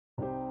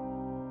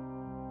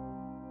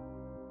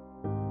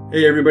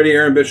Hey everybody,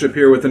 Aaron Bishop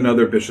here with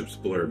another Bishop's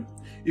Blurb.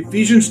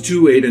 Ephesians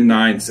 2:8 and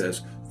 9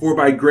 says, "For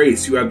by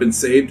grace you have been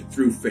saved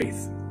through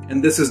faith.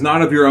 And this is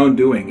not of your own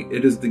doing,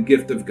 it is the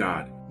gift of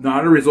God,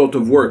 not a result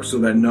of works, so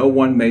that no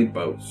one may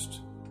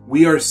boast."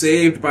 We are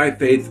saved by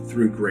faith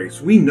through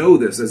grace. We know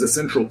this as a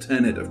central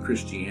tenet of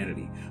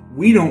Christianity.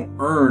 We don't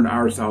earn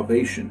our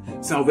salvation.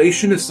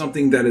 Salvation is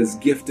something that is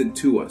gifted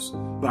to us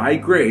by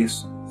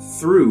grace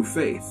through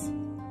faith.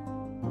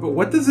 But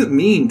what does it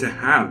mean to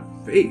have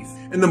faith?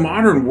 In the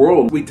modern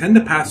world, we tend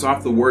to pass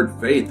off the word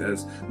faith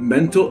as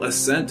mental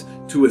assent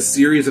to a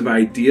series of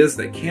ideas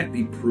that can't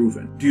be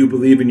proven. Do you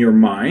believe in your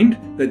mind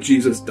that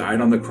Jesus died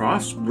on the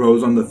cross,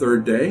 rose on the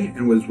third day,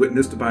 and was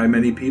witnessed by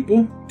many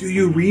people? Do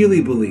you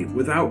really believe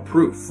without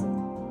proof?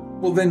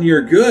 Well, then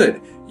you're good.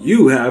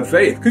 You have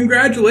faith.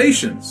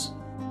 Congratulations.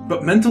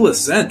 But mental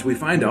assent, we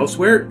find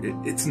elsewhere,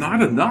 it's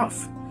not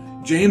enough.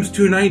 James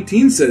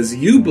 2:19 says,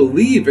 "You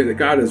believe that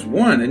God is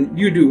one, and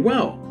you do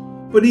well."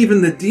 But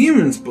even the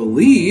demons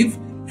believe,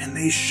 and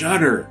they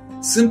shudder.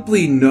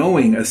 Simply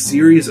knowing a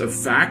series of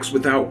facts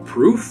without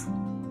proof,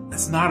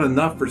 that's not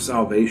enough for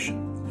salvation.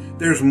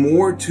 There's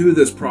more to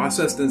this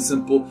process than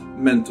simple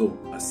mental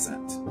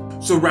assent.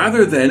 So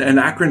rather than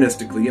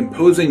anachronistically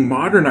imposing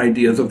modern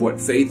ideas of what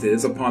faith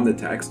is upon the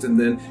text and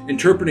then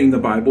interpreting the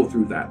Bible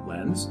through that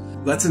lens,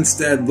 let's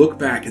instead look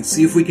back and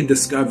see if we can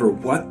discover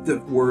what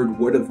the word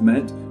would have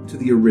meant to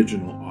the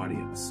original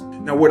audience.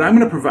 Now, what I'm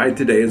going to provide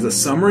today is a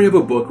summary of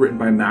a book written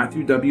by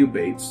Matthew W.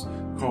 Bates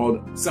called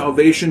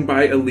Salvation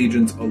by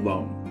Allegiance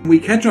Alone. We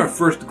catch our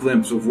first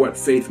glimpse of what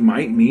faith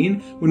might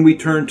mean when we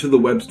turn to the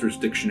Webster's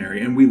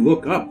Dictionary and we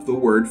look up the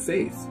word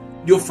faith.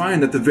 You'll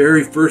find that the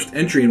very first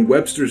entry in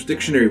Webster's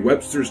Dictionary,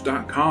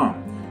 websters.com,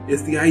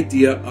 is the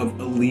idea of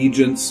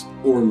allegiance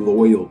or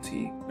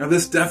loyalty. Now,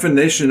 this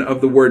definition of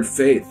the word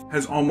faith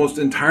has almost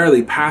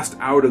entirely passed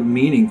out of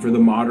meaning for the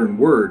modern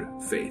word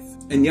faith.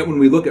 And yet when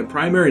we look at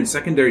primary and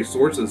secondary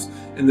sources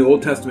in the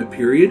Old Testament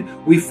period,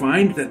 we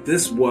find that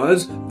this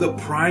was the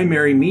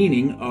primary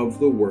meaning of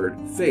the word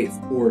faith,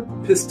 or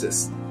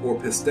pistis, or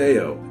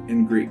pisteo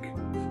in Greek.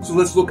 So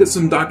let's look at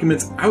some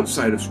documents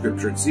outside of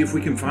Scripture and see if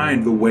we can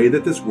find the way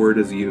that this word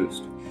is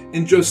used.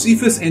 In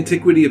Josephus'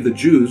 Antiquity of the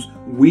Jews,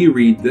 we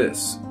read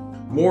this: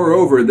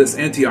 "Moreover, this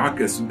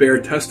Antiochus bare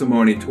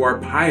testimony to our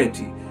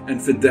piety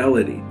and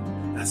fidelity."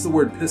 That's the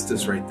word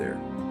pistis right there.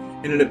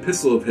 In an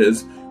epistle of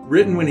his,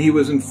 written when he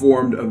was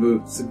informed of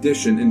a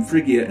sedition in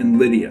Phrygia and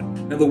Lydia.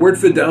 Now, the word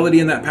fidelity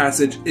in that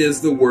passage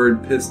is the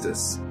word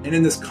pistis. And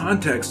in this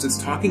context,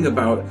 it's talking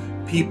about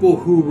people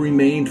who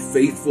remained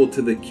faithful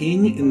to the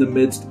king in the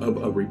midst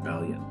of a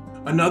rebellion.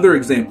 Another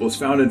example is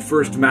found in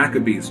 1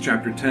 Maccabees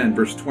chapter 10,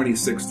 verse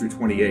 26 through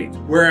 28.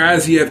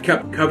 "Whereas ye have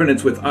kept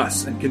covenants with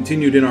us and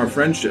continued in our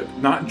friendship,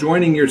 not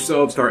joining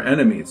yourselves to our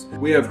enemies,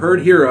 we have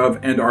heard hereof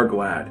and are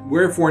glad.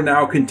 Wherefore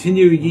now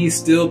continue ye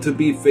still to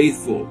be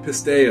faithful,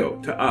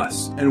 pisteo, to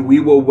us, and we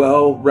will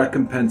well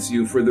recompense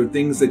you for the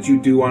things that you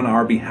do on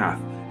our behalf,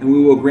 and we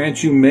will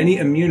grant you many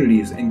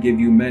immunities and give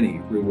you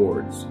many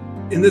rewards."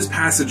 In this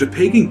passage, a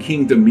pagan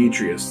king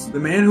Demetrius, the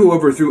man who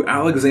overthrew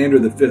Alexander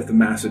V of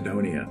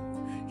Macedonia,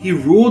 he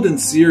ruled in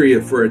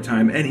Syria for a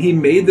time, and he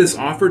made this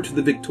offer to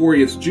the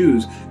victorious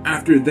Jews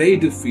after they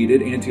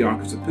defeated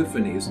Antiochus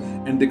Epiphanes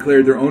and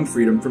declared their own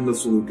freedom from the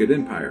Seleucid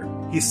Empire.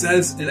 He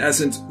says, in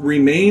essence,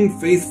 "Remain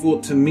faithful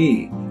to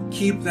me.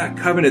 Keep that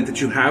covenant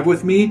that you have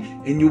with me,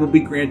 and you will be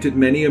granted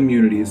many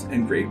immunities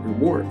and great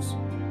rewards."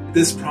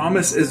 This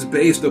promise is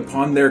based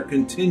upon their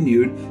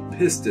continued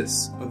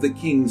pistis of the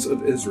kings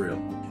of Israel.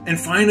 And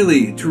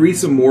finally,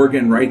 Teresa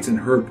Morgan writes in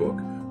her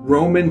book,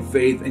 Roman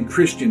Faith and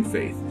Christian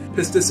Faith,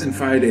 Pistis and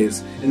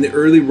Fides in the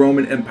early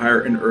Roman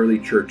Empire and early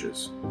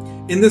churches.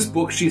 In this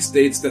book, she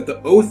states that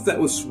the oath that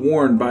was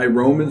sworn by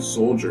Roman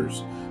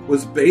soldiers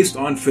was based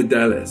on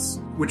fidelis,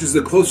 which is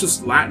the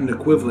closest Latin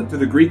equivalent to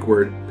the Greek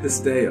word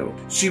pisteo.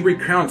 She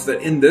recounts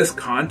that in this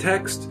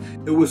context,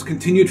 it was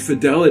continued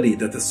fidelity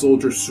that the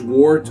soldiers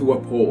swore to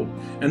uphold,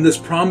 and this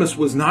promise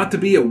was not to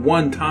be a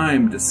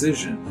one-time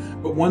decision,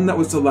 but one that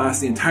was to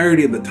last the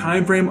entirety of the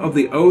time frame of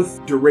the oath,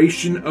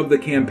 duration of the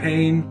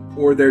campaign,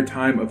 or their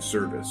time of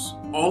service.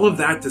 All of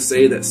that to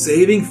say that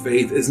saving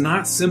faith is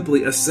not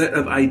simply a set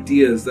of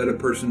ideas that a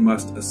person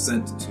must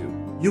assent to.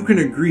 You can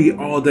agree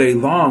all day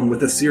long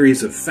with a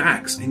series of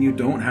facts and you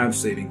don't have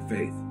saving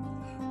faith.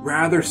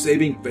 Rather,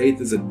 saving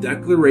faith is a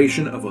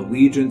declaration of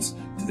allegiance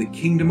to the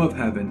kingdom of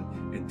heaven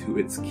and to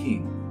its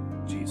King,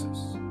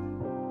 Jesus.